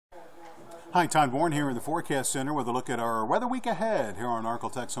Hi, Todd Bourne here in the Forecast Center with a look at our weather week ahead here on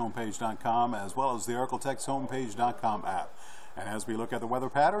ArkleTexHomepage.com as well as the ArkleTexHomepage.com app. And as we look at the weather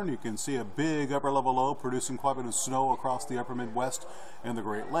pattern, you can see a big upper level low producing quite a bit of snow across the upper Midwest and the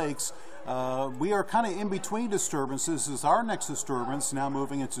Great Lakes. We are kind of in between disturbances. This is our next disturbance now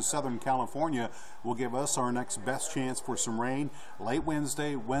moving into Southern California will give us our next best chance for some rain late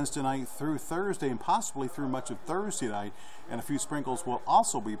Wednesday night through Thursday, and possibly through much of Thursday night. And a few sprinkles will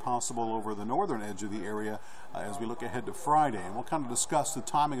also be possible over the northern edge of the area as we look ahead to Friday. And we'll kind of discuss the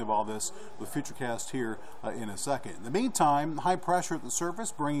timing of all this with Futurecast here in a second. In the meantime, high pressure at the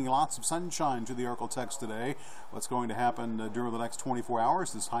surface bringing lots of sunshine to the Arklatex today. What's going to happen during the next 24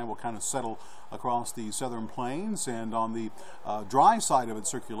 hours, this high will kind of settle across the southern plains, and on the dry side of its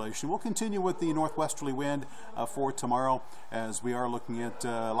circulation, we'll continue with the northwesterly wind for tomorrow as we are looking at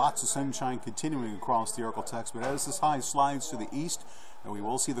lots of sunshine continuing across the Arklatex. But as this high slides to the east, and we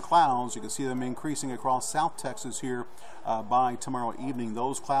will see the clouds. You can see them increasing across South Texas here by tomorrow evening.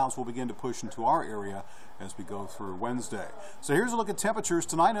 Those clouds will begin to push into our area as we go through Wednesday. So here's a look at temperatures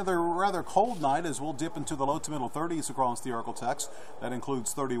tonight. Another rather cold night as we'll dip into the low to middle 30s across the Arklatex. That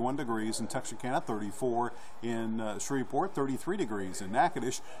includes 31 degrees in Texarkana, 34 in Shreveport, 33 degrees in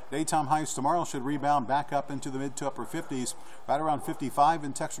Natchitoches. Daytime highs tomorrow should rebound back up into the mid to upper 50s, right around 55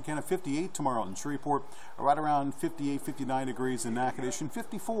 in Texarkana, 58 tomorrow in Shreveport, right around 58, 59 degrees in Natchitoches, and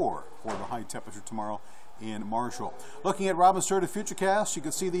 54 for the high temperature tomorrow in Marshall. Looking at Robin Stewart of Futurecast, you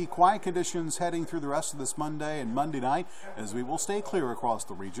can see the quiet conditions heading through the rest of this Monday and Monday night as we will stay clear across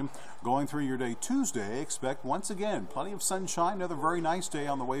the region. Going through your day Tuesday, expect once again plenty of sunshine. Another very nice day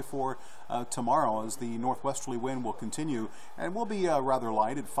on the way for tomorrow as the northwesterly wind will continue and will be rather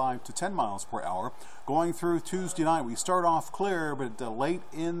light at 5 to 10 miles per hour. Going through Tuesday night, we start off clear, but late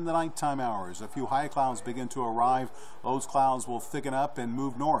in the nighttime hours, a few high clouds begin to arrive. Those clouds will thicken up and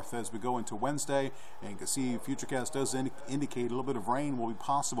move north as we go into Wednesday. And you can see Futurecast does indicate a little bit of rain will be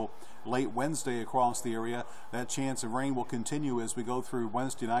possible late Wednesday across the area. That chance of rain will continue as we go through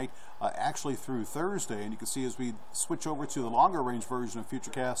Wednesday night, actually through Thursday. And you can see as we switch over to the longer range version of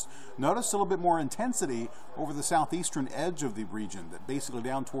Futurecast, notice a little bit more intensity over the southeastern edge of the region, that basically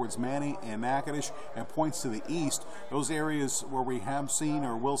down towards Manny and Natchitoches and points to the east. Those areas where we have seen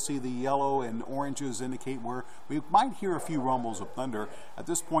or will see the yellow and oranges indicate where we might hear a few rumbles of thunder. At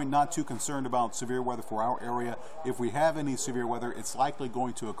this point, not too concerned about severe weather for our area. If we have any severe weather, it's likely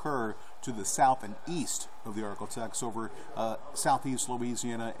going to occur to the south and east of the Arklatex over southeast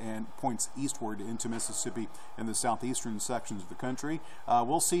Louisiana and points eastward into Mississippi and the southeastern sections of the country.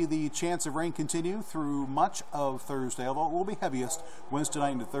 We'll see the chance of rain continue through much of Thursday, although it will be heaviest Wednesday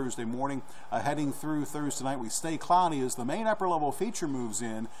night into Thursday morning. Heading through Thursday night, we stay cloudy as the main upper level feature moves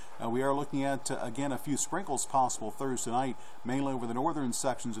in. We are looking at, again, a few sprinkles possible Thursday night, mainly over the northern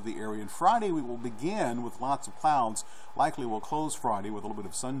sections of the area. And Friday, we will begin with lots of clouds. Likely will close Friday with a little bit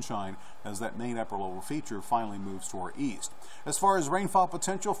of sunshine as that main upper level feature finally moves to our east. As far as rainfall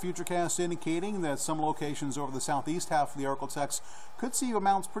potential, Futurecast indicating that some locations over the southeast half of the Arklatex could see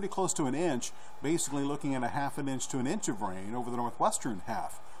amounts pretty close to an inch, basically looking at a half an inch to an inch of rain over the northwestern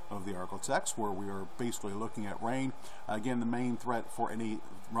half of the Arklatex, where we are basically looking at rain. Again, the main threat for any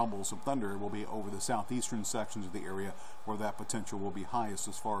rumbles of thunder will be over the southeastern sections of the area where that potential will be highest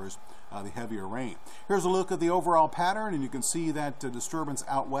as far as the heavier rain. Here's a look at the overall pattern, and you can see that disturbance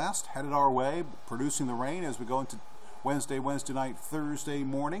out west headed our way, producing the rain as we go into Wednesday night, Thursday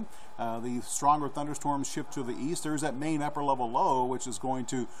morning. The stronger thunderstorms shift to the east. There's that main upper level low, which is going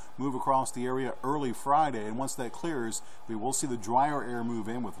to move across the area early Friday. And once that clears, we will see the drier air move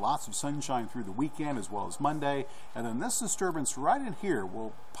in with lots of sunshine through the weekend as well as Monday. And then this disturbance right in here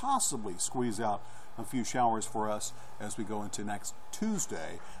will possibly squeeze out a few showers for us as we go into next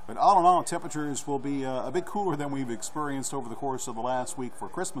Tuesday. But all in all, temperatures will be a bit cooler than we've experienced over the course of the last week for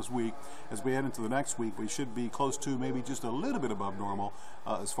Christmas week. As we head into the next week, we should be close to maybe just a little bit above normal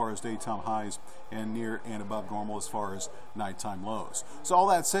as far as daytime highs and near and above normal as far as nighttime lows. So all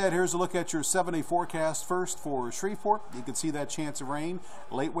that said, here's a look at your 7-day forecast first for Shreveport. You can see that chance of rain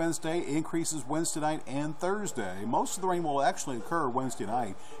late Wednesday, increases Wednesday night and Thursday. Most of the rain will actually occur Wednesday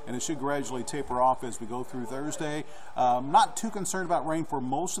night, and it should gradually taper off as we go through Thursday. Not too concerned about rain for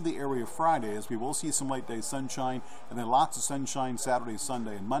most of the area Friday, as we will see some late day sunshine and then lots of sunshine Saturday,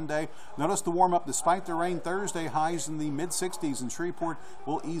 Sunday, and Monday. Notice the warm up despite the rain Thursday. Highs in the mid-60s in Shreveport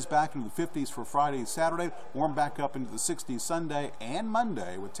will ease back into the 50s for Friday, Saturday, warm back up into the 60s Sunday and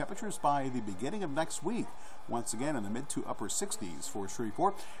Monday, with temperatures by the beginning of next week once again in the mid to upper 60s for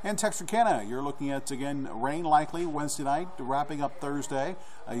Shreveport. And Texarkana, you're looking at, again, rain likely Wednesday night, wrapping up Thursday.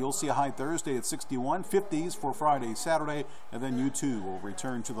 You'll see a high Thursday at 60 51, 50s for Friday, Saturday, and then you too will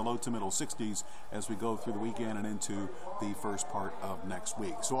return to the low to middle 60s as we go through the weekend and into the first part of next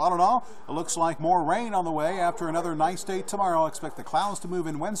week. So all in all, it looks like more rain on the way after another nice day tomorrow. Expect the clouds to move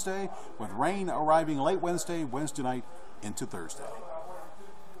in Wednesday with rain arriving late Wednesday night into Thursday.